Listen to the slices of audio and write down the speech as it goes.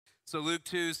So Luke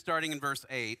 2, starting in verse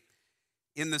 8.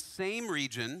 In the same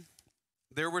region,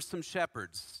 there were some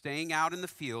shepherds staying out in the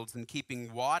fields and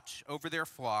keeping watch over their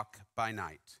flock by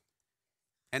night.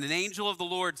 And an angel of the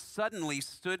Lord suddenly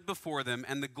stood before them,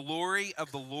 and the glory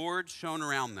of the Lord shone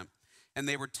around them, and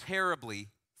they were terribly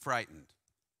frightened.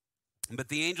 But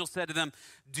the angel said to them,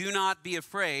 "Do not be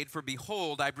afraid, for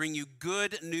behold, I bring you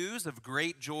good news of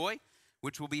great joy,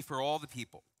 which will be for all the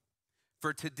people.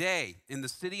 For today, in the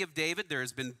city of David, there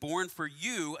has been born for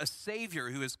you a Savior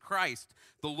who is Christ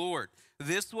the Lord.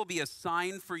 This will be a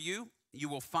sign for you. You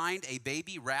will find a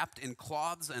baby wrapped in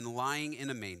cloths and lying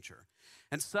in a manger."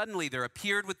 And suddenly there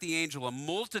appeared with the angel a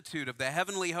multitude of the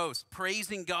heavenly host,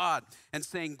 praising God and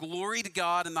saying, "Glory to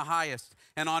God in the highest,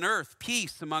 and on earth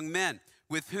peace among men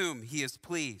with whom he is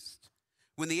pleased."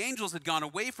 When the angels had gone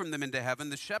away from them into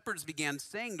heaven, the shepherds began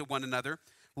saying to one another,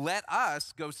 "Let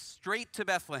us go straight to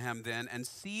Bethlehem then and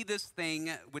see this thing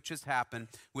which has happened,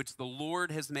 which the Lord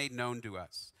has made known to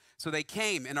us." So they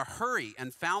came in a hurry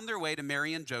and found their way to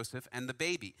Mary and Joseph and the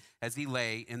baby as he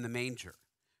lay in the manger.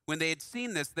 When they had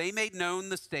seen this, they made known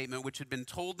the statement which had been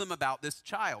told them about this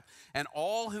child. And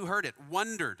all who heard it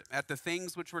wondered at the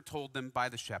things which were told them by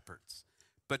the shepherds.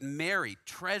 But Mary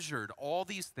treasured all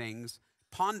these things,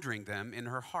 pondering them in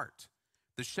her heart.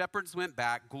 The shepherds went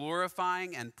back,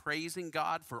 glorifying and praising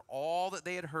God for all that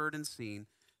they had heard and seen,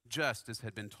 just as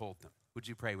had been told them. Would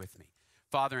you pray with me?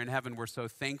 Father in heaven, we're so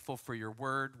thankful for your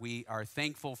word. We are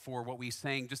thankful for what we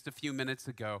sang just a few minutes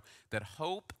ago, that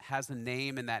hope has a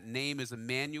name, and that name is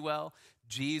Emmanuel,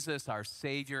 Jesus, our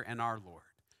Savior and our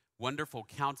Lord. Wonderful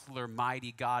Counselor,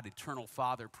 mighty God, eternal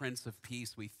Father, Prince of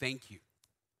Peace, we thank you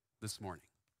this morning.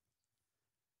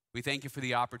 We thank you for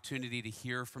the opportunity to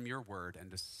hear from your word and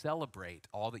to celebrate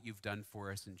all that you've done for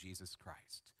us in Jesus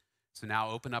Christ. So now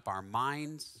open up our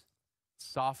minds,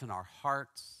 soften our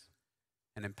hearts,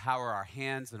 and empower our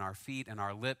hands and our feet and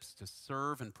our lips to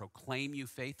serve and proclaim you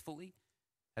faithfully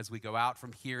as we go out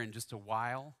from here in just a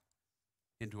while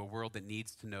into a world that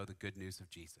needs to know the good news of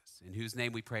Jesus, in whose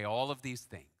name we pray all of these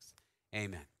things.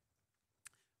 Amen.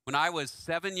 When I was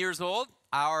 7 years old,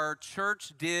 our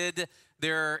church did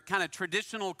their kind of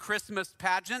traditional Christmas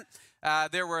pageant.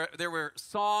 There were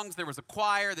songs, there was a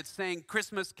choir that sang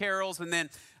Christmas carols, and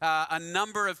then a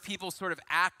number of people sort of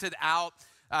acted out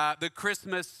the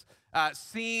Christmas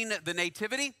scene, the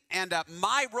nativity, and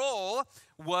my role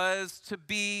was to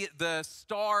be the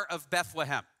Star of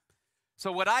Bethlehem.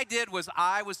 So what I did was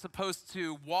I was supposed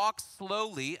to walk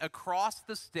slowly across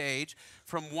the stage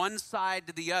from one side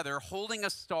to the other, holding a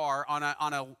star on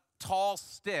a tall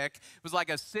stick. It was like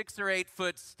a 6 or 8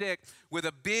 foot stick with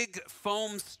a big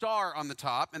foam star on the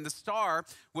top, and the star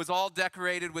was all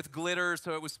decorated with glitter,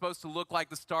 so it was supposed to look like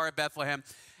the Star of Bethlehem.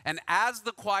 And as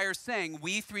the choir sang,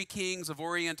 "We Three Kings of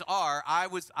Orient Are," I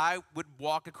would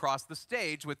walk across the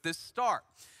stage with this star.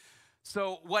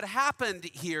 So what happened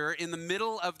here in the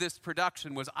middle of this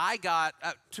production was I got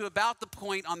to about the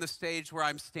point on the stage where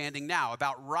I'm standing now,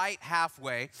 about right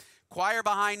halfway. Choir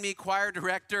behind me, choir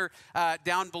director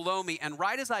down below me. And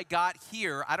right as I got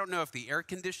here, I don't know if the air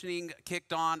conditioning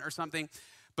kicked on or something,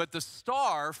 but the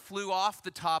star flew off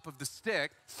the top of the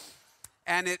stick.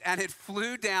 And it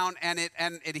flew down, and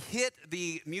it hit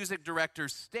the music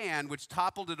director's stand, which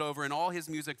toppled it over, and all his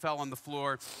music fell on the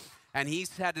floor, and he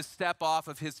had to step off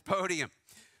of his podium.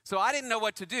 So I didn't know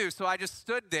what to do, so I just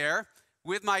stood there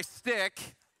with my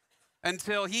stick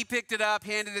until he picked it up,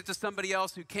 handed it to somebody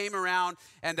else who came around,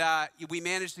 and we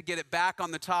managed to get it back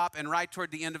on the top, and right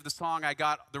toward the end of the song, I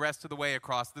got the rest of the way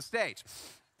across the stage.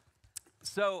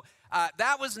 So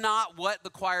that was not what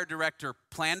the choir director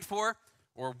planned for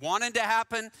or wanted to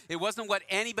happen. It wasn't what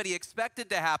anybody expected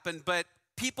to happen, but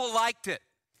people liked it.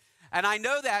 And I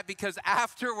know that because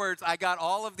afterwards I got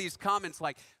all of these comments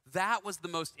like, "That was the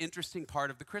most interesting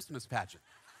part of the Christmas pageant."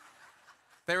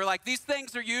 They were like, "These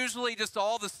things are usually just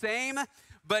all the same,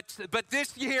 but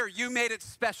this year you made it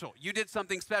special. You did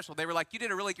something special." They were like, "You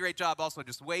did a really great job also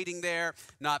just waiting there,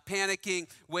 not panicking,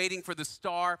 waiting for the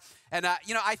star." And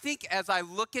I think as I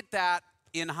look at that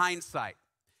in hindsight,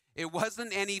 it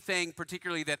wasn't anything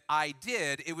particularly that I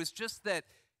did. It was just that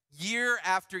year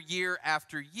after year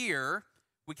after year,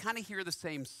 we kind of hear the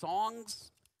same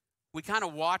songs. We kind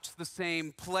of watch the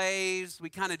same plays. We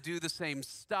kind of do the same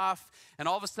stuff. And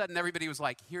all of a sudden, everybody was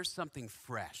like, "Here's something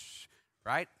fresh,"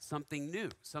 right? Something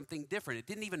new, something different. It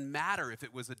didn't even matter if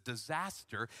it was a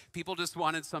disaster. People just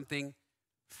wanted something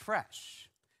fresh.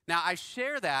 Now, I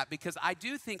share that because I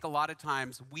do think a lot of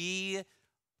times we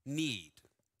need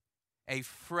a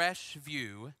fresh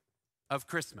view of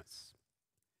Christmas.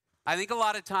 I think a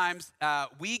lot of times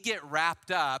we get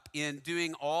wrapped up in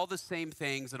doing all the same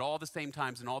things at all the same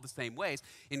times in all the same ways,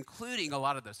 including a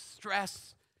lot of the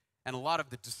stress and a lot of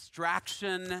the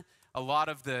distraction, a lot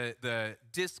of the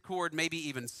discord, maybe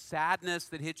even sadness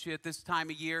that hits you at this time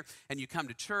of year. And you come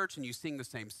to church and you sing the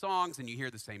same songs and you hear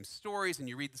the same stories and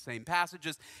you read the same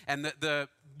passages. And the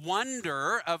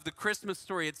wonder of the Christmas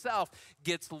story itself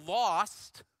gets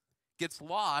lost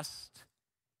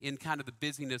in kind of the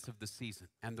busyness of the season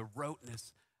and the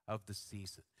roteness of the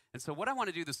season. And so what I want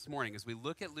to do this morning as we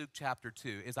look at Luke chapter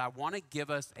 2 is I want to give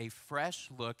us a fresh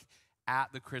look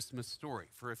at the Christmas story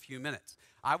for a few minutes.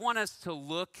 I want us to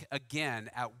look again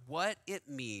at what it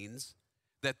means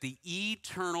that the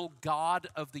eternal God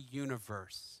of the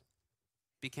universe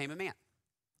became a man.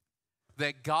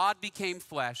 That God became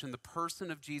flesh in the person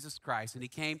of Jesus Christ, and he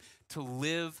came to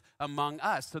live among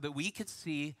us so that we could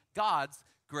see God's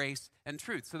grace and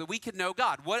truth, so that we could know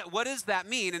God. What does that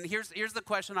mean? And here's the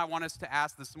question I want us to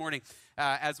ask this morning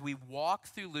as we walk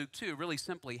through Luke 2. Really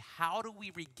simply, how do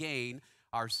we regain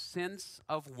our sense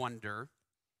of wonder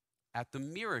at the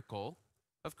miracle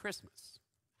of Christmas?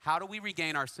 How do we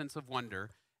regain our sense of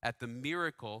wonder at the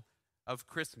miracle of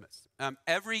Christmas?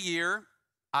 Every year,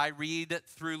 I read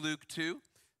through Luke 2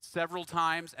 several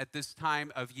times at this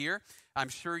time of year. I'm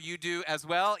sure you do as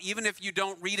well. Even if you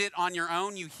don't read it on your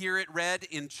own, you hear it read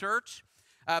in church.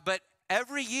 But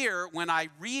every year when I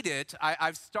read it,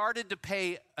 I've started to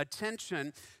pay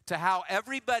attention to how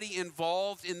everybody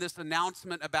involved in this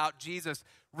announcement about Jesus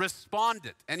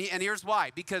responded. And here's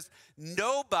why. Because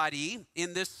nobody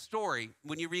in this story,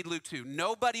 when you read Luke 2,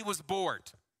 nobody was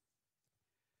bored.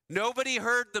 Nobody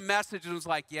heard the message and was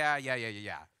like, yeah.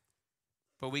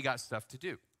 But we got stuff to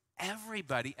do.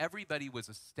 Everybody was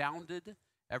astounded.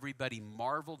 Everybody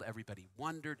marveled. Everybody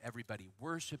wondered. Everybody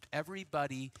worshiped.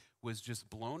 Everybody was just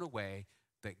blown away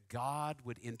that God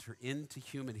would enter into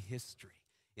human history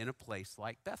in a place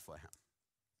like Bethlehem.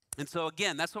 And so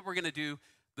again, that's what we're going to do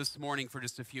this morning for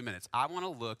just a few minutes. I want to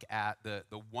look at the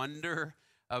wonder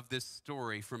of this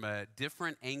story from a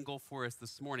different angle for us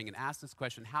this morning and ask this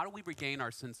question: how do we regain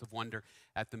our sense of wonder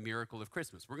at the miracle of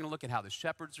Christmas? We're going to look at how the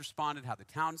shepherds responded, how the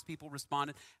townspeople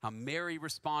responded, how Mary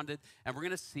responded, and we're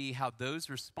going to see how those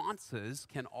responses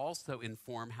can also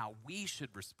inform how we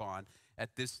should respond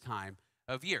at this time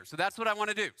of year. So that's what I want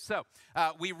to do. So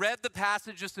we read the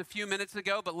passage just a few minutes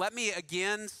ago, but let me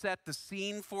again set the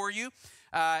scene for you.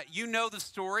 You know the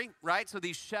story, right? So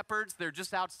these shepherds, they're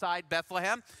just outside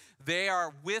Bethlehem. They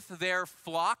are with their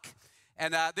flock,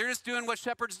 and they're just doing what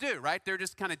shepherds do, right? They're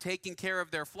just kind of taking care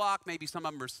of their flock. Maybe some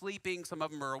of them are sleeping, some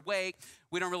of them are awake.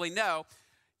 We don't really know.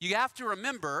 You have to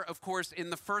remember, of course,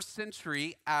 in the first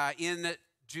century, in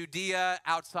Judea,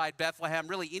 outside Bethlehem,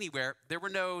 really anywhere, there were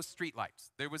no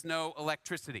streetlights. There was no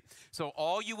electricity. So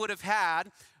all you would have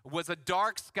had was a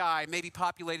dark sky, maybe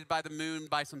populated by the moon,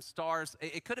 by some stars.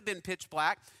 It could have been pitch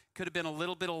black. Could have been a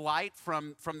little bit of light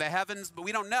from the heavens, but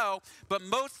we don't know. But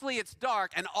mostly it's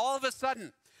dark, and all of a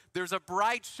sudden, there's a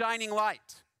bright, shining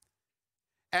light.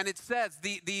 And it says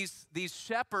these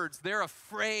shepherds, they're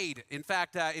afraid. In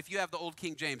fact, if you have the old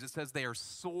King James, it says they are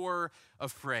sore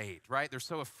afraid, right? They're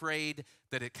so afraid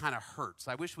that it kind of hurts.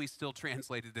 I wish we still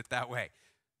translated it that way.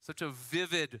 Such a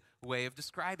vivid way of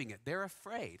describing it. They're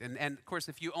afraid. And of course,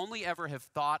 if you only ever have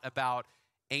thought about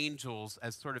angels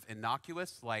as sort of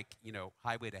innocuous, like,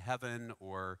 Highway to Heaven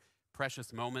or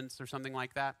Precious Moments or something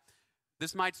like that,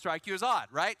 this might strike you as odd,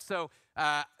 right? So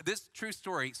this true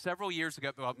story,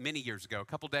 many years ago, a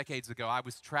couple decades ago, I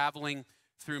was traveling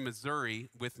through Missouri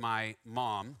with my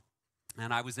mom,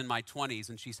 and I was in my 20s,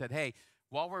 and she said, hey,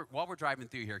 while we're driving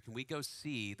through here, can we go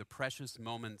see the Precious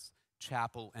Moments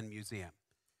Chapel and Museum?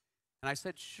 And I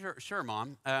said, sure,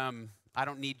 Mom. I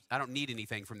don't need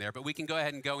anything from there, but we can go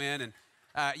ahead and go in and,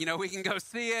 we can go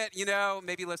see it,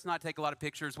 maybe let's not take a lot of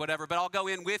pictures, whatever, but I'll go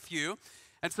in with you.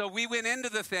 And so we went into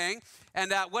the thing,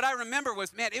 and what I remember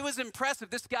was, man, it was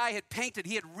impressive. This guy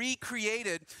he had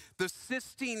recreated the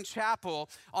Sistine Chapel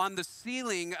on the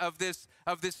ceiling of this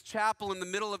chapel in the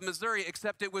middle of Missouri,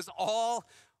 except it was all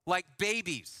like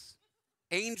babies,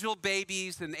 angel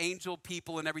babies and angel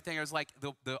people and everything. I was like,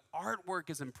 the artwork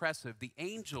is impressive. The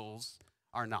angels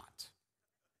are not,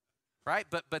 right?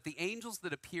 But the angels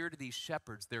that appear to these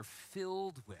shepherds, they're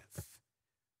filled with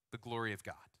the glory of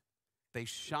God. They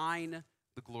shine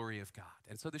the glory of God.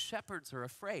 And so the shepherds are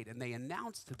afraid, and they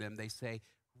announce to them, they say,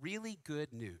 really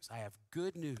good news. I have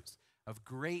good news of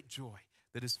great joy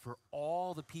that is for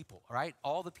all the people, all right?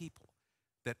 All the people,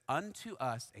 that unto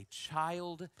us a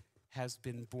child has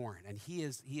been born, and he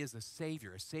is a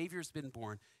Savior. A Savior's been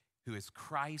born who is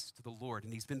Christ the Lord,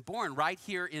 and he's been born right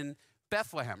here in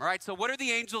Bethlehem. All right, so what are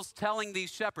the angels telling these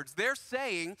shepherds? They're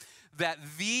saying that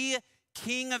the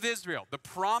King of Israel, the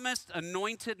promised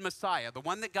anointed Messiah, the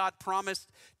one that God promised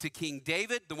to King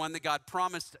David, the one that God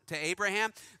promised to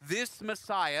Abraham, this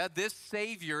Messiah, this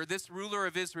Savior, this ruler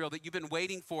of Israel that you've been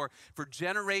waiting for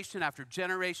generation after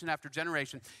generation after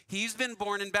generation, he's been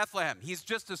born in Bethlehem. He's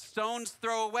just a stone's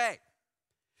throw away.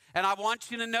 And I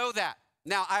want you to know that.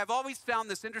 Now, I've always found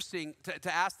this interesting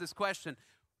to ask this question.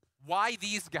 Why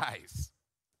these guys?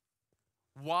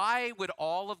 Why would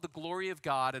all of the glory of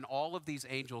God and all of these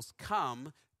angels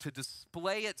come to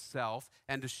display itself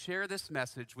and to share this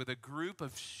message with a group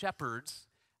of shepherds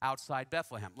outside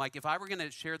Bethlehem? Like if I were going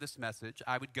to share this message,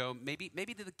 I would go maybe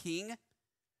to the king,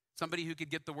 somebody who could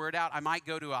get the word out. I might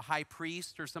go to a high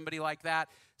priest or somebody like that,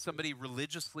 somebody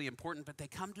religiously important, but they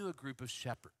come to a group of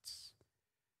shepherds.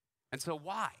 And so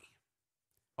why?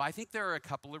 Well, I think there are a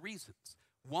couple of reasons.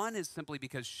 One is simply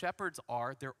because shepherds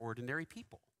they're ordinary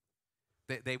people.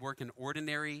 They work an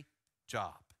ordinary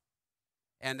job.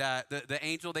 And the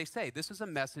angel, they say, this is a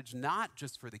message not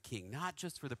just for the king, not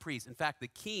just for the priest. In fact, the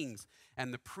kings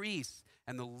and the priests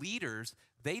and the leaders,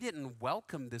 they didn't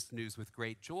welcome this news with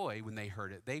great joy when they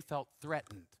heard it. They felt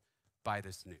threatened by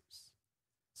this news.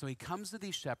 So he comes to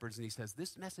these shepherds and he says,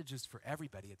 this message is for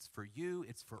everybody. It's for you.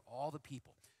 It's for all the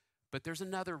people. But there's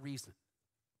another reason.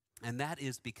 And that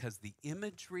is because the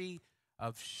imagery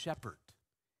of shepherd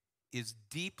is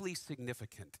deeply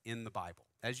significant in the Bible.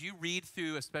 As you read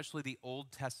through, especially the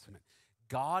Old Testament,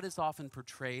 God is often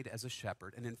portrayed as a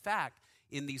shepherd. And in fact,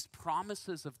 in these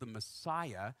promises of the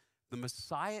Messiah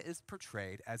is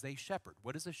portrayed as a shepherd.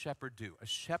 What does a shepherd do? A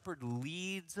shepherd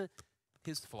leads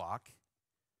his flock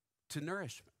to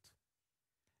nourishment.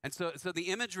 And so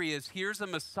the imagery is, here's a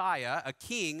Messiah, a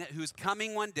king who's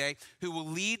coming one day, who will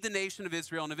lead the nation of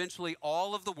Israel and eventually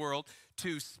all of the world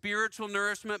to spiritual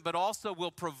nourishment, but also will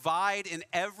provide in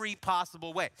every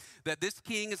possible way. That this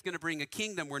king is going to bring a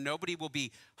kingdom where nobody will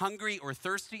be hungry or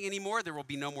thirsty anymore. There will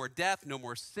be no more death, no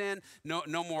more sin, no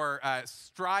more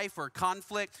strife or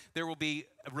conflict. There will be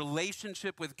a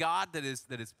relationship with God that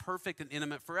is perfect and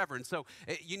intimate forever. And so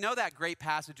you know that great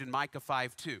passage in Micah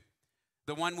 5:2.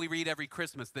 The one we read every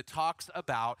Christmas that talks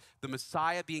about the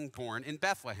Messiah being born in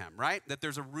Bethlehem, right? That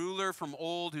there's a ruler from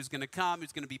old who's going to come,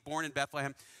 who's going to be born in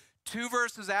Bethlehem. 2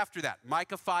 verses after that,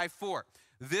 Micah 5:4.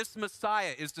 This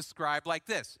Messiah is described like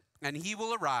this. And he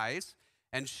will arise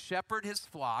and shepherd his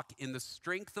flock in the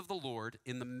strength of the Lord,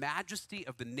 in the majesty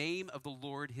of the name of the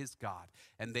Lord his God.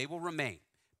 And they will remain,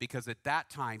 because at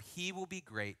that time he will be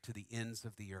great to the ends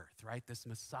of the earth, right? This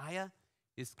Messiah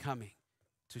is coming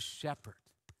to shepherd.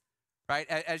 Right?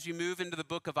 As you move into the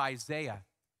book of Isaiah,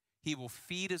 he will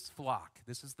feed his flock.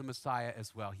 This is the Messiah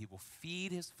as well. He will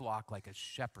feed his flock like a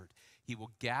shepherd. He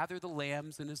will gather the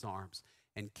lambs in his arms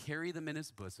and carry them in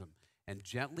his bosom and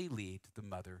gently lead the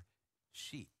mother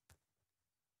sheep.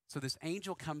 So this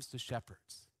angel comes to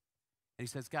shepherds and he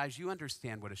says, guys, you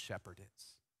understand what a shepherd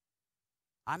is.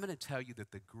 I'm going to tell you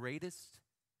that the greatest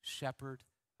shepherd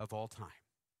of all time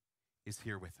is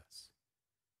here with us.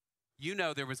 You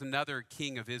know there was another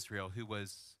king of Israel who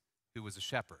was a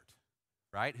shepherd,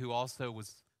 right? Who also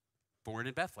was born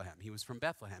in Bethlehem. He was from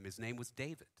Bethlehem. His name was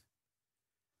David.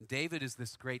 David is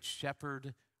this great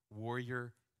shepherd,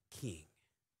 warrior, king.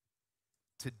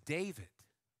 To David,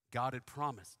 God had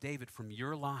promised, David, from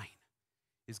your line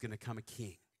is going to come a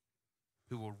king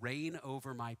who will reign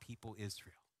over my people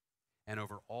Israel and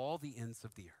over all the ends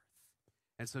of the earth.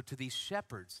 And so to these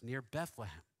shepherds near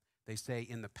Bethlehem, they say,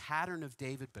 in the pattern of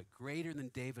David, but greater than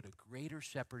David, a greater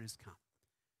shepherd has come.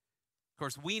 Of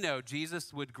course, we know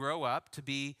Jesus would grow up to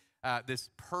be this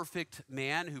perfect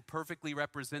man who perfectly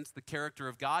represents the character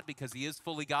of God because he is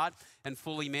fully God and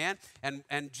fully man.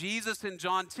 And Jesus in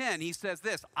John 10, he says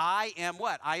this, I am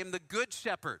what? I am the good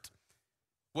shepherd.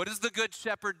 What does the good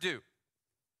shepherd do?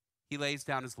 He lays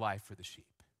down his life for the sheep.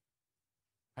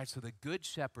 All right, so the good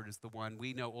shepherd is the one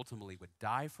we know ultimately would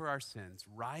die for our sins,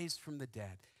 rise from the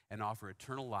dead, and offer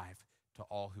eternal life to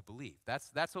all who believe.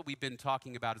 That's what we've been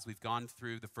talking about as we've gone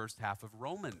through the first half of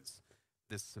Romans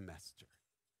this semester.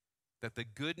 That the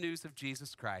good news of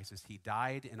Jesus Christ is he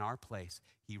died in our place.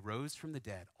 He rose from the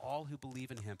dead. All who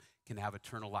believe in him can have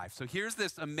eternal life. So here's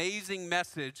this amazing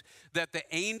message that the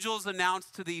angels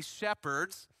announced to these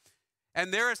shepherds,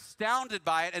 and they're astounded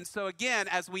by it. And so again,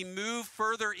 as we move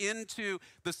further into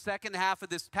the second half of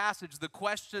this passage, the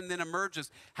question then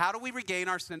emerges, how do we regain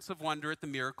our sense of wonder at the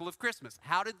miracle of Christmas?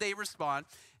 How did they respond,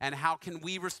 and how can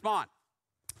we respond?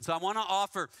 So I want to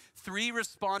offer 3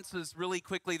 responses really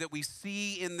quickly that we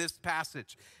see in this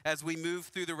passage as we move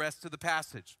through the rest of the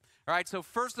passage. All right, so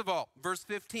first of all, verse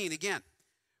 15, again,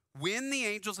 When the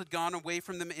angels had gone away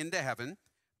from them into heaven,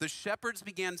 the shepherds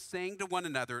began saying to one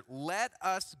another, "Let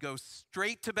us go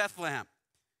straight to Bethlehem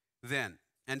then,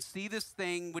 and see this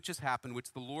thing which has happened,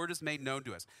 which the Lord has made known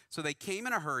to us." So they came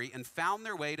in a hurry and found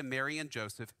their way to Mary and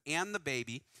Joseph and the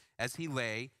baby as he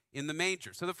lay in the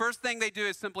manger. So the first thing they do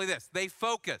is simply this: they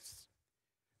focus.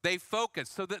 They focus.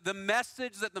 So that the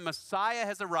message that the Messiah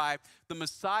has arrived, the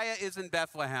Messiah is in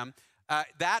Bethlehem,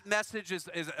 that message is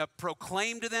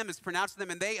proclaimed to them, is pronounced to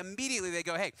them, and they immediately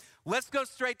go, "Hey, let's go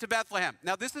straight to Bethlehem."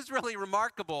 Now, this is really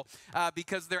remarkable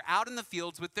because they're out in the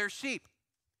fields with their sheep.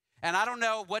 And I don't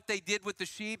know what they did with the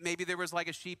sheep. Maybe there was like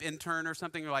a sheep intern or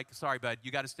something. They're like, "Sorry, bud,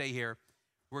 you got to stay here.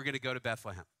 We're going to go to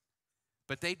Bethlehem."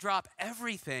 But they drop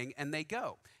everything and they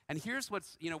go. And here's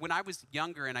what's, when I was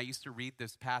younger and I used to read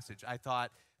this passage, I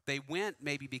thought they went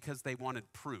maybe because they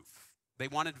wanted proof. They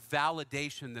wanted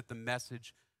validation that the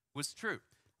message was true.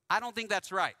 I don't think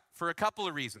that's right for a couple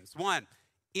of reasons. One,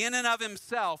 in and of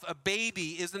himself, a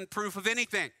baby isn't proof of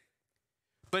anything.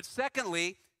 But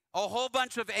secondly, a whole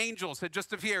bunch of angels had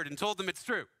just appeared and told them it's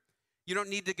true. You don't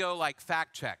need to go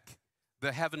fact check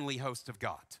the heavenly host of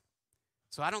God.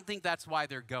 So I don't think that's why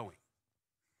they're going.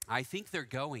 I think they're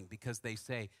going because they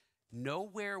say,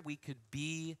 nowhere we could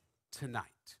be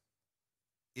tonight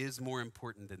is more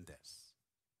important than this.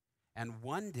 And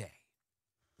one day,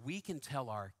 we can tell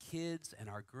our kids and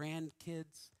our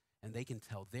grandkids, and they can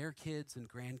tell their kids and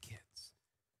grandkids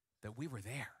that we were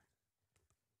there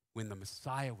when the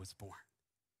Messiah was born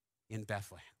in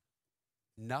Bethlehem.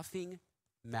 Nothing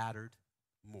mattered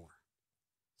more.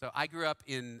 So I grew up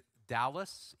in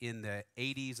Dallas in the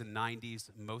 80s and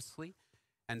 90s mostly.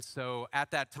 And so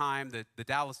at that time, the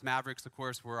Dallas Mavericks, of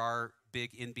course, were our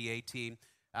big NBA team.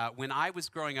 When I was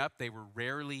growing up, they were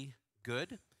rarely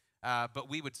good. But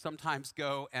we would sometimes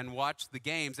go and watch the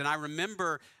games. And I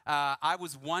remember I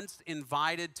was once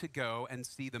invited to go and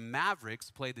see the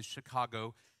Mavericks play the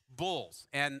Chicago Bulls.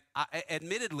 And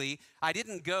admittedly, I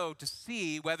didn't go to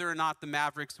see whether or not the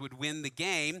Mavericks would win the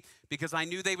game because I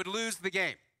knew they would lose the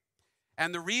game.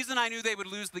 And the reason I knew they would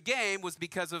lose the game was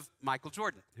because of Michael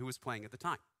Jordan, who was playing at the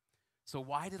time. So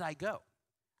why did I go?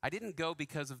 I didn't go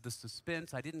because of the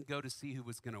suspense. I didn't go to see who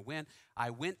was going to win. I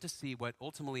went to see what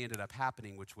ultimately ended up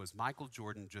happening, which was Michael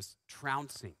Jordan just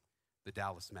trouncing the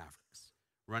Dallas Mavericks,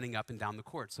 running up and down the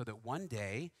court, so that one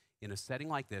day, in a setting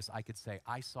like this, I could say,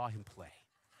 I saw him play.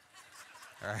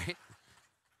 All right?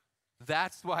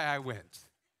 That's why I went.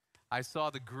 I saw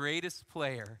the greatest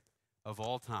player of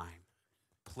all time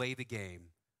play the game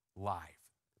live.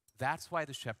 That's why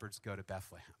the shepherds go to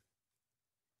Bethlehem.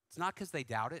 It's not because they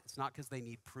doubt it. It's not because they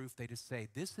need proof. They just say,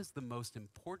 this is the most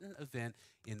important event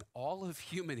in all of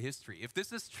human history. If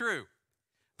this is true,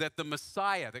 that the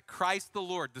Messiah, that Christ the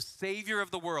Lord, the Savior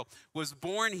of the world, was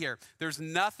born here, there's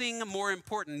nothing more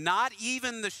important, not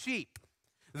even the sheep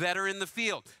that are in the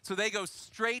field. So they go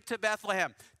straight to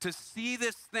Bethlehem to see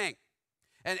this thing.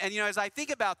 And as I think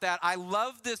about that, I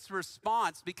love this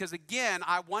response because, again,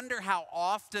 I wonder how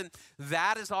often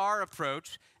that is our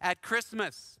approach at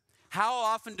Christmas. How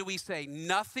often do we say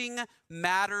nothing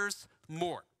matters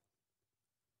more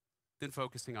than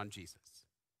focusing on Jesus?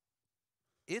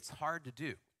 It's hard to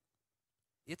do.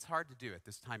 It's hard to do at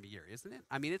this time of year, isn't it?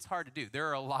 I mean, it's hard to do. There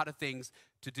are a lot of things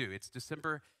to do. It's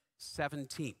December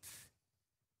 17th,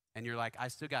 and you're like, I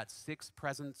still got 6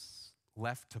 presents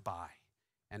left to buy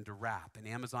and to wrap, and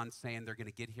Amazon's saying they're going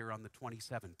to get here on the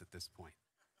 27th at this point,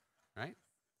 right?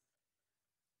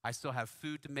 I still have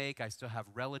food to make. I still have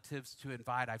relatives to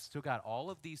invite. I've still got all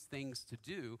of these things to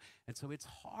do, and so it's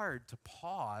hard to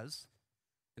pause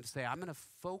and to say, I'm going to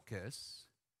focus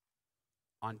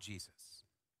on Jesus.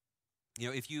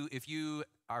 If you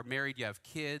are married, you have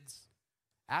kids,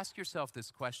 ask yourself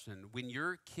this question. When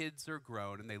your kids are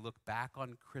grown and they look back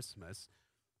on Christmas,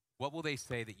 what will they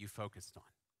say that you focused on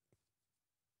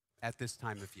at this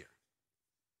time of year?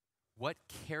 What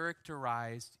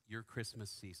characterized your Christmas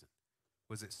season?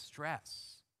 Was it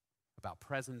stress about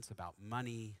presents, about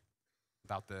money,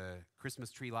 about the Christmas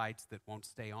tree lights that won't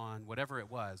stay on? Whatever it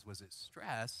was it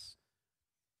stress?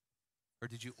 Or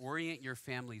did you orient your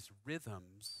family's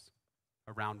rhythms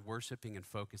around worshiping and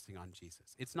focusing on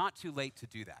Jesus? It's not too late to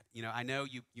do that. I know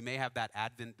you may have that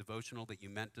Advent devotional that you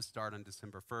meant to start on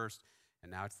December 1st,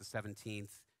 and now it's the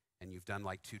 17th, and you've done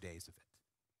like 2 days of it.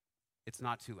 It's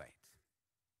not too late.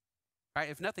 Right?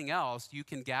 If nothing else, you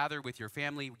can gather with your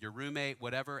family, your roommate,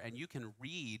 whatever, and you can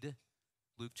read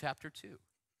Luke chapter 2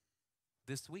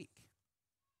 this week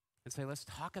and say, let's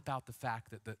talk about the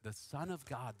fact that the Son of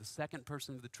God, the second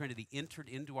person of the Trinity, entered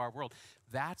into our world.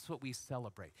 That's what we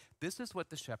celebrate. This is what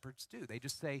the shepherds do. They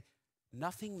just say,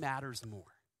 nothing matters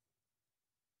more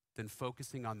than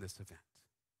focusing on this event.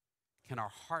 can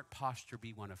our heart posture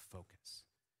be one of focus?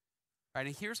 Right,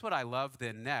 and here's what I love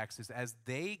then next is as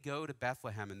they go to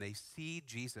Bethlehem and they see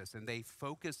Jesus and they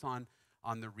focus on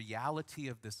the reality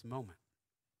of this moment,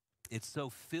 it so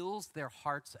fills their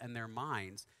hearts and their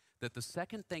minds that the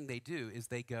second thing they do is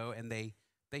they go and they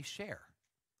share.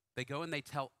 They go and they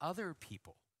tell other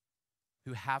people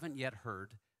who haven't yet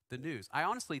heard the news. I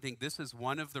honestly think this is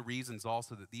one of the reasons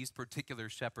also that these particular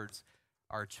shepherds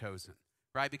are chosen.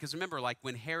 Right? Because remember, like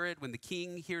when the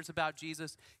king hears about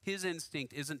Jesus, his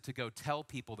instinct isn't to go tell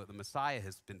people that the Messiah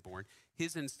has been born.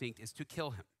 His instinct is to kill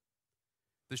him.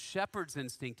 The shepherd's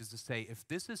instinct is to say, if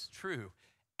this is true,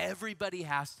 everybody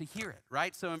has to hear it,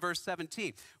 right? So in verse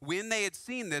 17, when they had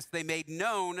seen this, they made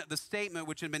known the statement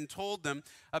which had been told them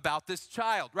about this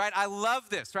child, right? I love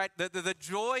this, right? The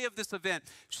joy of this event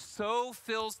so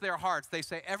fills their hearts. They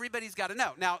say, everybody's got to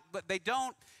know. Now, but they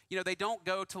don't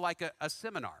go to like a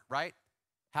seminar, right?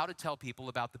 How to tell people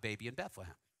about the baby in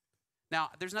Bethlehem. Now,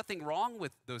 there's nothing wrong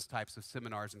with those types of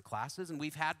seminars and classes, and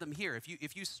we've had them here.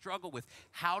 If you struggle with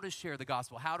how to share the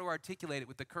gospel, how to articulate it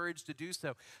with the courage to do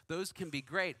so, those can be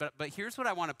great. But here's what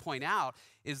I want to point out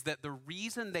is that the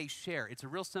reason they share, it's a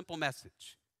real simple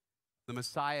message. The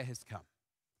Messiah has come.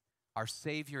 Our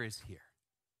Savior is here.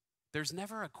 There's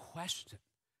never a question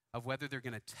of whether they're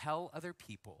going to tell other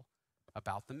people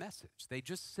about the message. They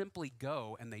just simply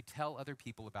go and they tell other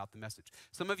people about the message.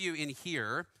 Some of you in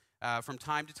here, from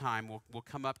time to time, will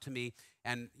come up to me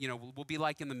and, we'll be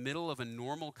like in the middle of a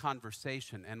normal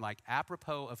conversation and like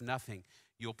apropos of nothing,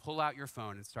 you'll pull out your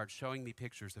phone and start showing me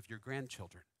pictures of your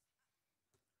grandchildren,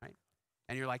 right?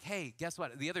 And you're like, hey, guess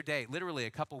what? The other day, literally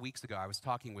a couple weeks ago, I was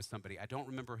talking with somebody. I don't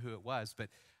remember who it was, but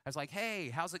I was like, hey,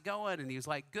 how's it going? And he was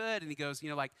like, good. And he goes,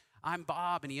 I'm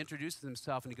Bob. And he introduces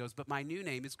himself and he goes, but my new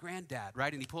name is Granddad,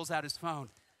 right? And he pulls out his phone.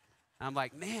 And I'm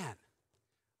like, man,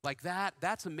 like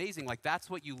that's amazing. Like that's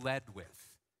what you led with,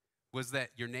 was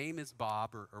that your name is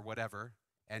Bob or whatever,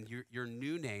 and your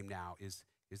new name now is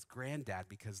Granddad,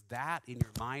 because that in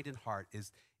your mind and heart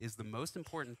is the most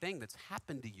important thing that's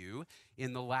happened to you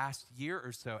in the last year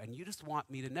or so, and you just want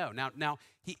me to know. Now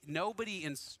nobody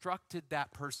instructed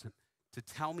that person to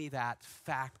tell me that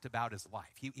fact about his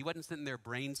life. He wasn't sitting there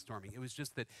brainstorming. It was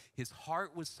just that his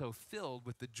heart was so filled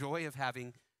with the joy of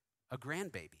having a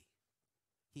grandbaby.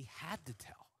 He had to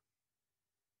tell.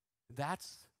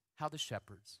 That's how the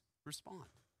shepherds respond.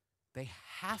 They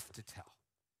have to tell.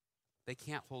 They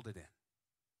can't hold it in.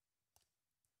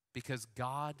 Because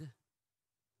God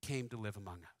came to live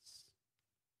among us.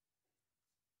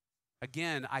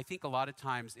 Again, I think a lot of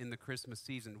times in the Christmas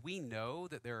season, we know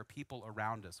that there are people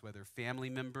around us, whether family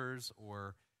members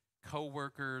or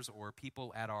coworkers or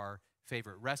people at our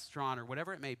favorite restaurant or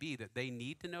whatever it may be, that they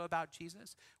need to know about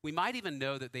Jesus. We might even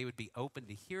know that they would be open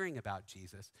to hearing about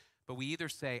Jesus, but we either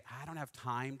say, I don't have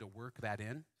time to work that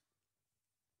in,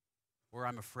 or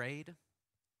I'm afraid,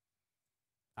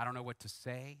 I don't know what to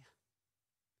say.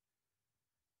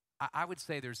 I would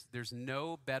say there's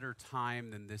no better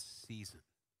time than this season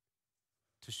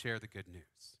to share the good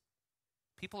news.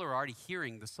 People are already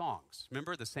hearing the songs.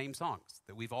 Remember the same songs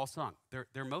that we've all sung.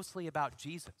 They're mostly about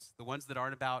Jesus. The ones that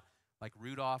aren't about like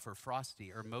Rudolph or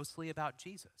Frosty are mostly about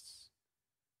Jesus.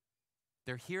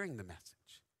 They're hearing the message.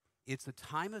 It's a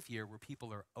time of year where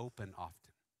people are open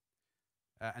often.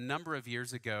 A number of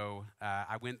years ago,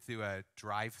 I went through a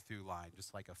drive-through line,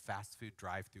 just like a fast food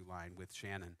drive-through line with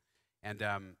Shannon. And,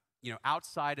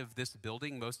 outside of this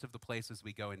building, most of the places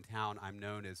we go in town, I'm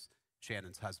known as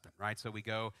Shannon's husband, right? So we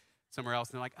go somewhere else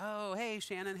and they're like, oh, hey,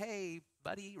 Shannon, hey,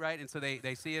 buddy, right? And so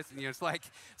they see us and it's like,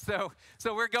 so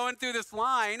we're going through this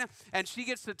line and she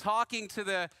gets to talking to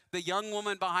the young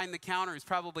woman behind the counter who's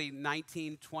probably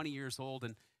 19, 20 years old.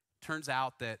 And turns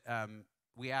out that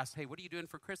we asked, hey, what are you doing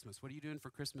for Christmas? What are you doing for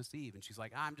Christmas Eve? And she's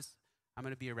like, I'm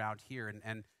going to be around here.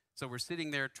 And so we're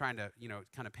sitting there trying to,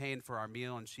 kind of paying for our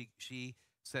meal. And she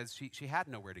says she had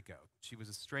nowhere to go. She was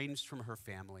estranged from her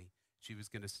family. She was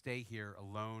going to stay here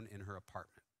alone in her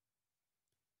apartment.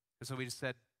 And so we just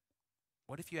said,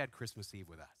 what if you had Christmas Eve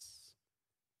with us?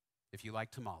 If you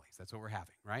like tamales, that's what we're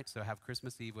having, right? So have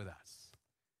Christmas Eve with us.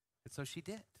 And so she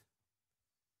did.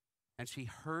 And she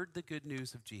heard the good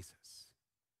news of Jesus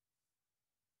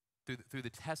through the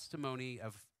testimony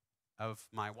of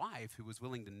my wife, who was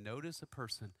willing to notice a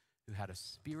person who had a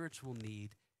spiritual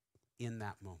need in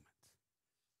that moment.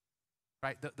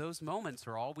 Right? Those moments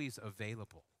are always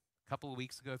available. A couple of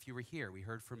weeks ago, if you were here, we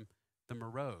heard from the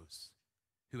Moreaus,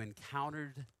 who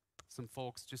encountered some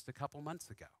folks just a couple months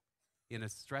ago in a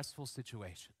stressful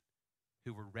situation,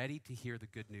 who were ready to hear the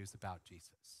good news about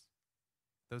Jesus.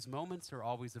 Those moments are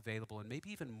always available, and maybe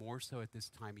even more so at this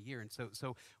time of year. And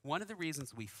so one of the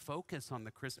reasons we focus on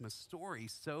the Christmas story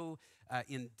so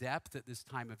in depth at this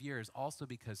time of year is also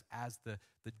because as the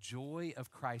joy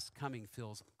of Christ coming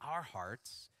fills our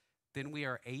hearts, then we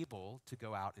are able to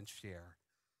go out and share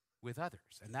with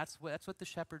others. And that's what the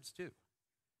shepherds do.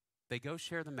 They go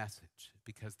share the message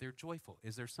because they're joyful.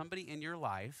 Is there somebody in your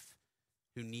life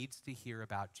who needs to hear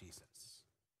about Jesus?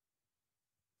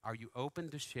 Are you open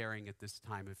to sharing at this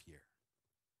time of year?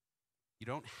 You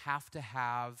don't have to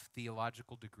have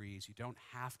theological degrees. You don't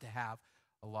have to have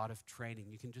a lot of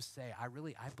training. You can just say, I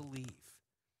believe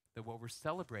that what we're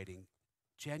celebrating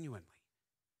genuinely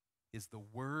is the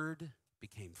Word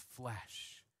became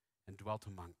flesh and dwelt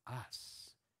among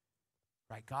us.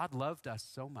 Right? God loved us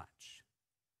so much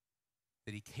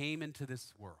that he came into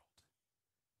this world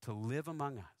to live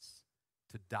among us,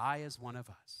 to die as one of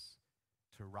us,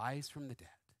 to rise from the dead,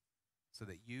 so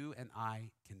that you and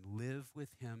I can live with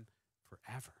him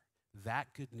forever. That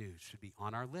good news should be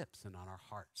on our lips and on our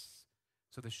hearts.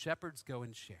 So the shepherds go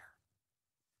and share.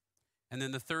 And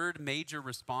then the third major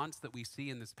response that we see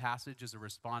in this passage is a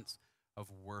response of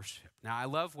worship. Now, I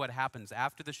love what happens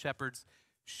after the shepherds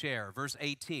share. Verse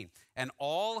 18, and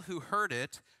all who heard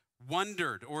it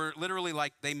wondered, or literally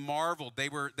like they marveled. They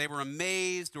were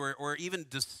amazed or even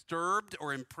disturbed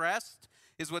or impressed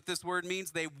is what this word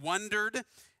means. They wondered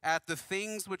at the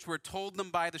things which were told them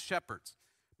by the shepherds.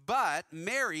 But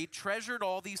Mary treasured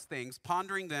all these things,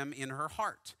 pondering them in her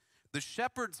heart. The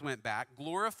shepherds went back,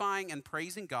 glorifying and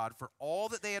praising God for all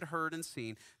that they had heard and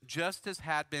seen, just as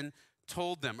had been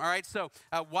told them. All right, so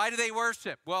why do they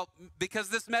worship? Well, because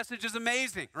this message is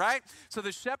amazing, right? So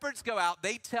the shepherds go out,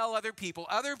 they tell other people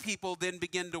then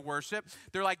begin to worship.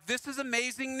 They're like, this is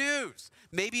amazing news.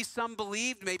 Maybe some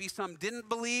believed, maybe some didn't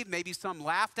believe, maybe some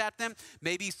laughed at them,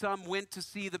 maybe some went to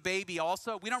see the baby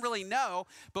also. We don't really know,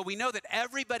 but we know that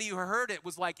everybody who heard it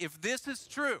was like, if this is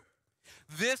true,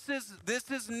 this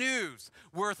is news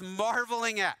worth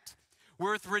marveling at,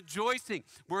 worth rejoicing,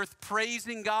 worth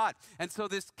praising God. And so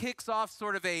this kicks off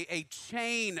sort of a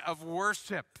chain of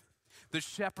worship. The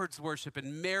shepherds worship,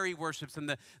 and Mary worships, and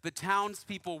the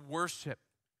townspeople worship,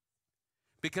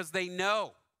 because they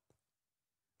know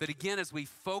that, again, as we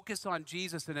focus on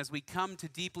Jesus and as we come to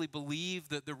deeply believe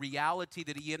that the reality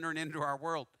that he entered into our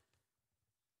world,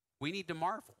 we need to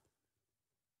marvel.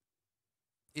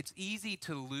 It's easy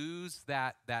to lose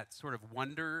that sort of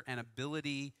wonder and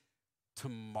ability to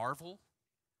marvel,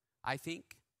 I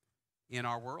think, in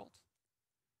our world.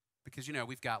 Because,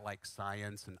 we've got like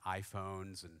science and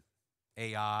iPhones and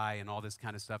AI and all this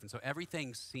kind of stuff. And so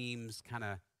everything seems kind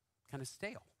of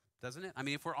stale, doesn't it? I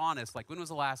mean, if we're honest, like when was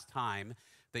the last time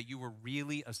that you were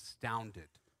really astounded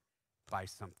by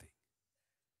something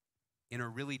in a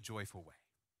really joyful way?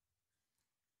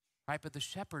 Right? But the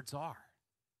shepherds are.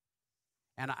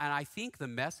 And I think the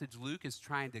message Luke is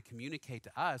trying to communicate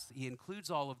to us, he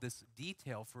includes all of this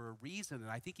detail for a reason,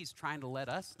 and I think he's trying to let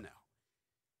us know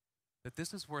that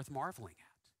this is worth marveling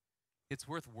at. It's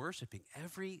worth worshiping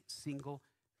every single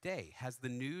day. Has the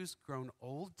news grown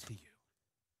old to you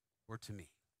or to me?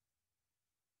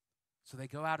 So they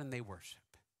go out and they worship.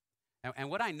 And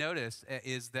what I notice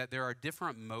is that there are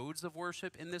different modes of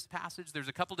worship in this passage. There's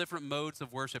a couple different modes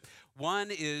of worship. One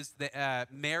is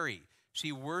Mary.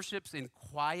 She worships in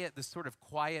quiet, this sort of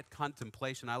quiet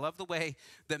contemplation. I love the way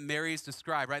that Mary's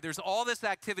described, right? There's all this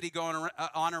activity going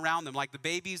on around them, like the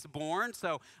baby's born,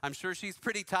 so I'm sure she's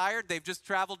pretty tired. They've just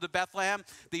traveled to Bethlehem.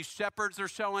 These shepherds are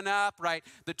showing up, right?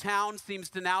 The town seems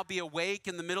to now be awake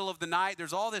in the middle of the night.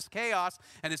 There's all this chaos,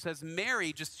 and it says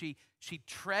Mary she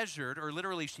treasured, or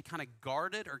literally she kind of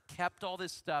guarded or kept all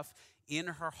this stuff in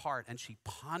her heart, and she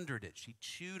pondered it. She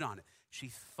chewed on it. She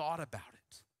thought about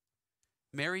it.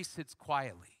 Mary sits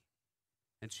quietly,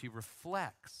 and she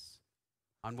reflects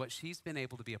on what she's been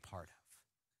able to be a part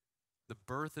of, the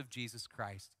birth of Jesus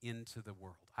Christ into the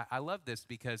world. I love this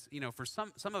because, for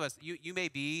some of us, you may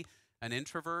be an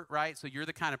introvert, right? So you're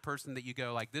the kind of person that you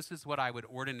go like, this is what I would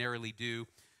ordinarily do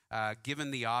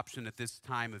given the option at this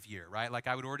time of year, right? Like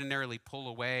I would ordinarily pull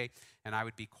away and I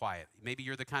would be quiet. Maybe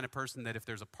you're the kind of person that if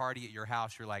there's a party at your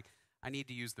house, you're like, I need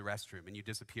to use the restroom, and you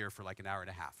disappear for like an hour and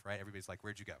a half, right? Everybody's like,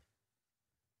 where'd you go?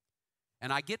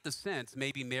 And I get the sense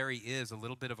maybe Mary is a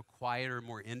little bit of a quieter,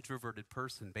 more introverted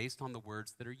person based on the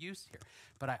words that are used here.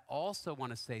 But I also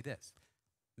want to say this.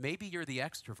 Maybe you're the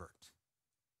extrovert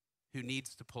who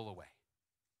needs to pull away.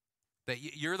 That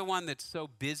you're the one that's so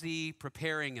busy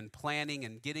preparing and planning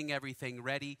and getting everything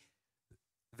ready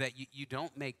that you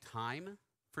don't make time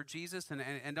for Jesus,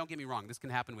 and don't get me wrong, this can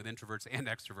happen with introverts and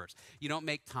extroverts. You don't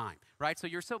make time, right? So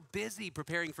you're so busy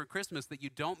preparing for Christmas that you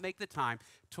don't make the time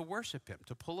to worship him,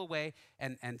 to pull away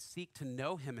and seek to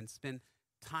know him and spend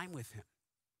time with him.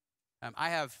 I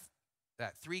have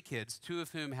 3 kids, 2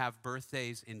 of whom have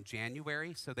birthdays in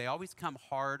January, so they always come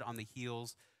hard on the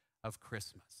heels of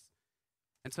Christmas.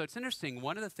 And so it's interesting,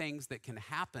 one of the things that can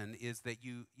happen is that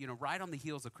you right on the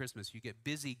heels of Christmas, you get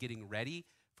busy getting ready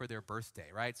for their birthday,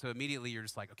 right? So immediately you're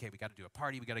just like, okay, we got to do a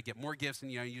party, we got to get more gifts,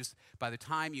 and you just, by the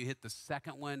time you hit the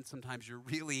second one, sometimes you're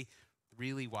really,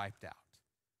 really wiped out.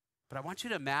 But I want you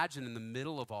to imagine in the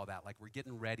middle of all that, like we're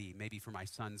getting ready maybe for my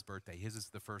son's birthday. His is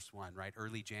the first one, right?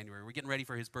 Early January. We're getting ready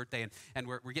for his birthday, and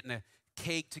we're getting a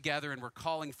cake together, and we're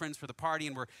calling friends for the party,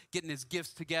 and we're getting his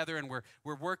gifts together, and we're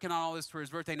working on all this for his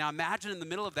birthday. Now imagine in the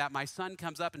middle of that, my son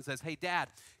comes up and says, hey, Dad,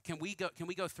 can we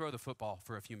go throw the football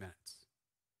for a few minutes?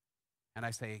 And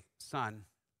I say, son,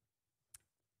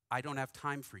 I don't have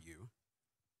time for you.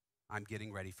 I'm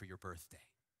getting ready for your birthday.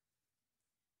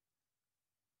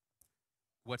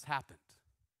 What's happened?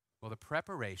 Well, the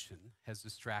preparation has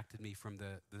distracted me from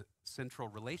the central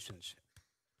relationship.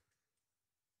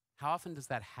 How often does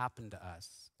that happen to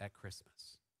us at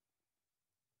Christmas?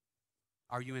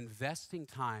 Are you investing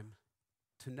time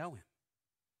to know him,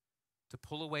 to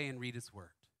pull away and read his word,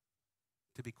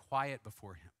 to be quiet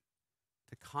before him,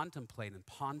 to contemplate and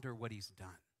ponder what he's done?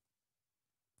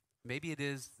 Maybe it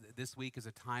is this week is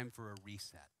a time for a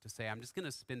reset, to say, I'm just going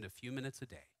to spend a few minutes a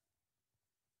day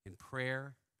in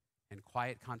prayer and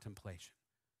quiet contemplation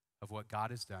of what God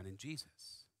has done in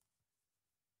Jesus.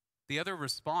 The other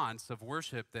response of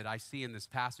worship that I see in this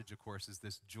passage, of course, is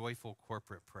this joyful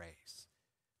corporate praise.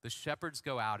 The shepherds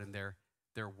go out and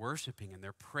they're worshiping and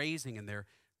they're praising and they're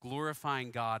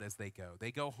glorifying God as they go.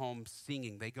 They go home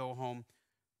singing. They go home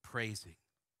praising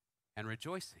and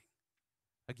rejoicing.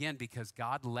 Again, because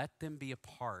God let them be a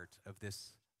part of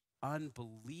this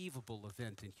unbelievable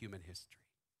event in human history.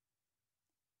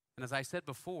 And as I said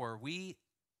before, we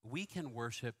can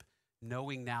worship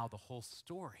knowing now the whole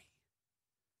story,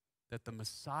 that the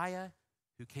Messiah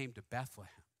who came to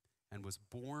Bethlehem and was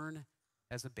born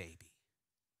as a baby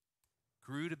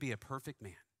grew to be a perfect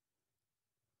man,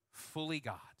 fully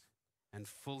God and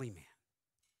fully man,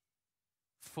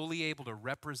 fully able to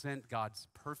represent God's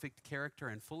perfect character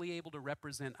and fully able to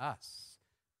represent us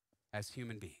as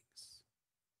human beings.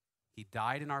 He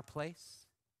died in our place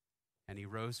and he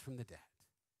rose from the dead.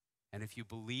 And if you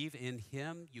believe in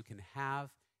him, you can have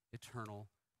eternal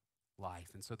life.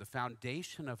 And so the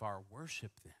foundation of our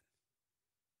worship then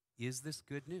is this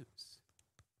good news.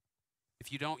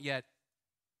 If you don't yet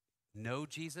know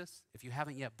Jesus, if you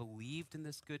haven't yet believed in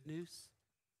this good news,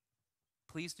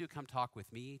 please do come talk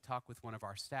with me, talk with one of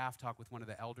our staff, talk with one of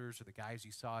the elders or the guys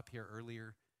you saw up here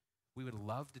earlier. We would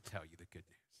love to tell you the good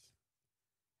news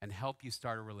and help you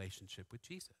start a relationship with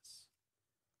Jesus.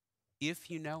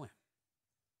 If you know him,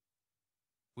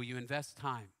 will you invest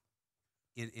time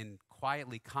in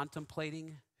quietly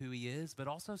contemplating who he is, but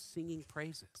also singing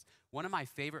praises? One of my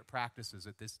favorite practices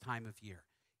at this time of year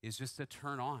is just to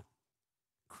turn on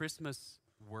Christmas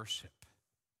worship,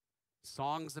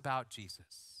 songs about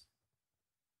Jesus,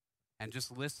 and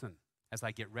just listen as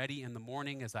I get ready in the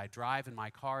morning, as I drive in my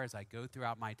car, as I go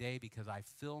throughout my day, because I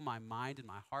fill my mind and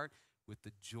my heart with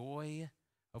the joy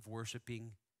of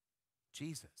worshiping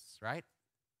Jesus, right?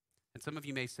 And some of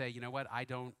you may say, you know what, I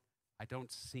don't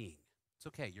sing. It's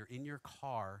okay, you're in your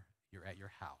car, you're at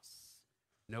your house.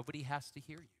 Nobody has to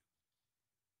hear you.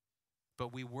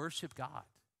 But we worship God.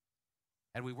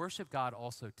 And we worship God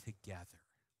also together.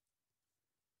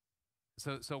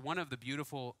 So one of the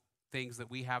beautiful things that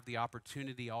we have the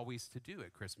opportunity always to do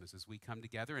at Christmas is we come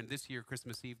together. And this year,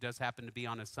 Christmas Eve does happen to be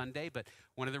on a Sunday, but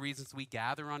one of the reasons we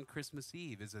gather on Christmas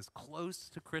Eve is as close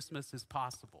to Christmas as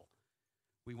possible.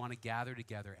 We want to gather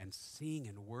together and sing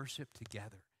and worship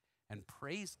together and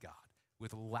praise God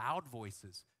with loud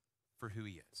voices for who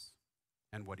he is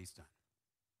and what he's done.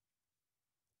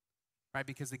 Right?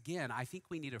 Because again, I think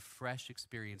we need a fresh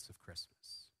experience of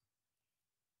Christmas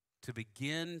to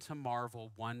begin to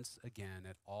marvel once again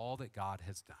at all that God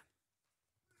has done.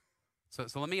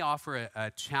 So let me offer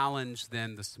a challenge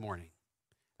then this morning.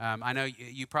 I know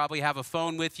you probably have a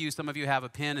phone with you. Some of you have a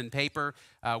pen and paper.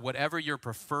 Whatever your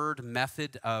preferred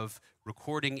method of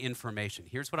recording information.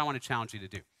 Here's what I want to challenge you to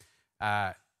do.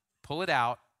 Pull it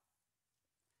out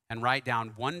and write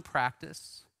down one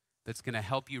practice that's going to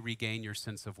help you regain your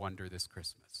sense of wonder this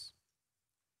Christmas.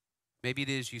 Maybe it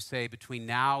is you say, between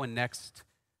now and next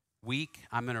week,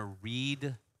 I'm going to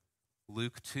read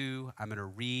Luke 2. I'm going to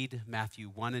read Matthew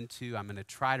 1 and 2. I'm going to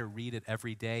try to read it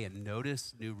every day and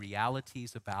notice new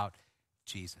realities about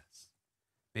Jesus.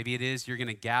 Maybe it is you're going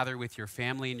to gather with your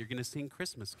family and you're going to sing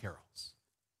Christmas carols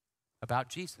about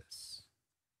Jesus.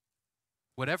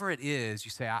 Whatever it is,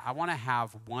 you say, I want to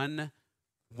have one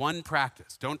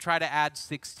practice. Don't try to add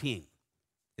 16.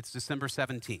 It's December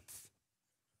 17th.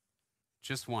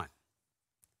 Just one.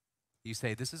 You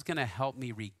say, this is going to help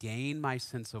me regain my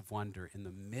sense of wonder in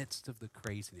the midst of the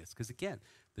craziness. Because again,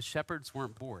 the shepherds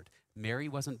weren't bored. Mary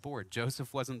wasn't bored.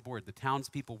 Joseph wasn't bored. The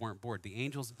townspeople weren't bored. The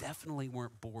angels definitely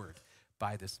weren't bored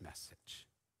by this message.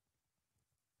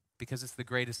 Because it's the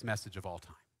greatest message of all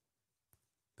time.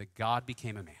 That God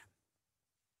became a man,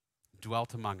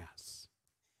 dwelt among us,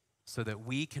 so that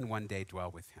we can one day dwell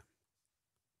with him.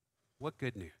 What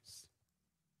good news.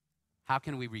 How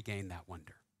can we regain that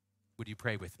wonder? Would you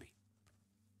pray with me?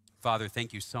 Father,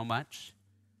 thank you so much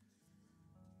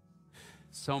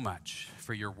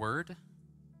for your word.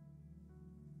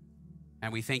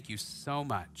 And we thank you so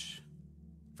much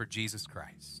for Jesus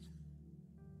Christ.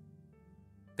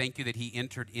 Thank you that he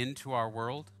entered into our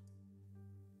world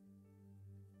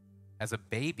as a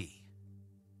baby,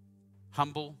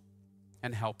 humble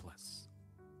and helpless.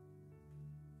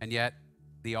 And yet,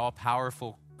 the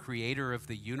all-powerful creator of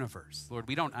the universe. Lord,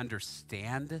 we don't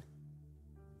understand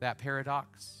that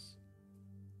paradox,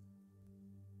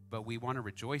 but we want to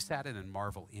rejoice at it and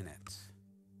marvel in it.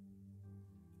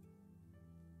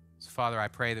 So, Father, I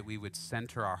pray that we would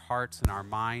center our hearts and our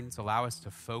minds, allow us to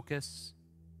focus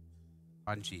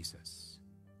on Jesus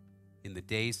in the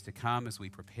days to come as we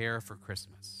prepare for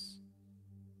Christmas.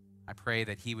 I pray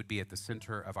that he would be at the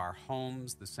center of our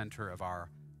homes, the center of our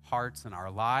hearts and our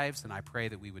lives, and I pray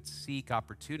that we would seek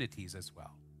opportunities as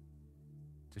well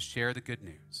to share the good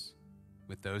news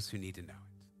with those who need to know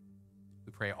it.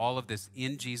 We pray all of this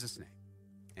in Jesus' name.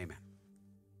 Amen.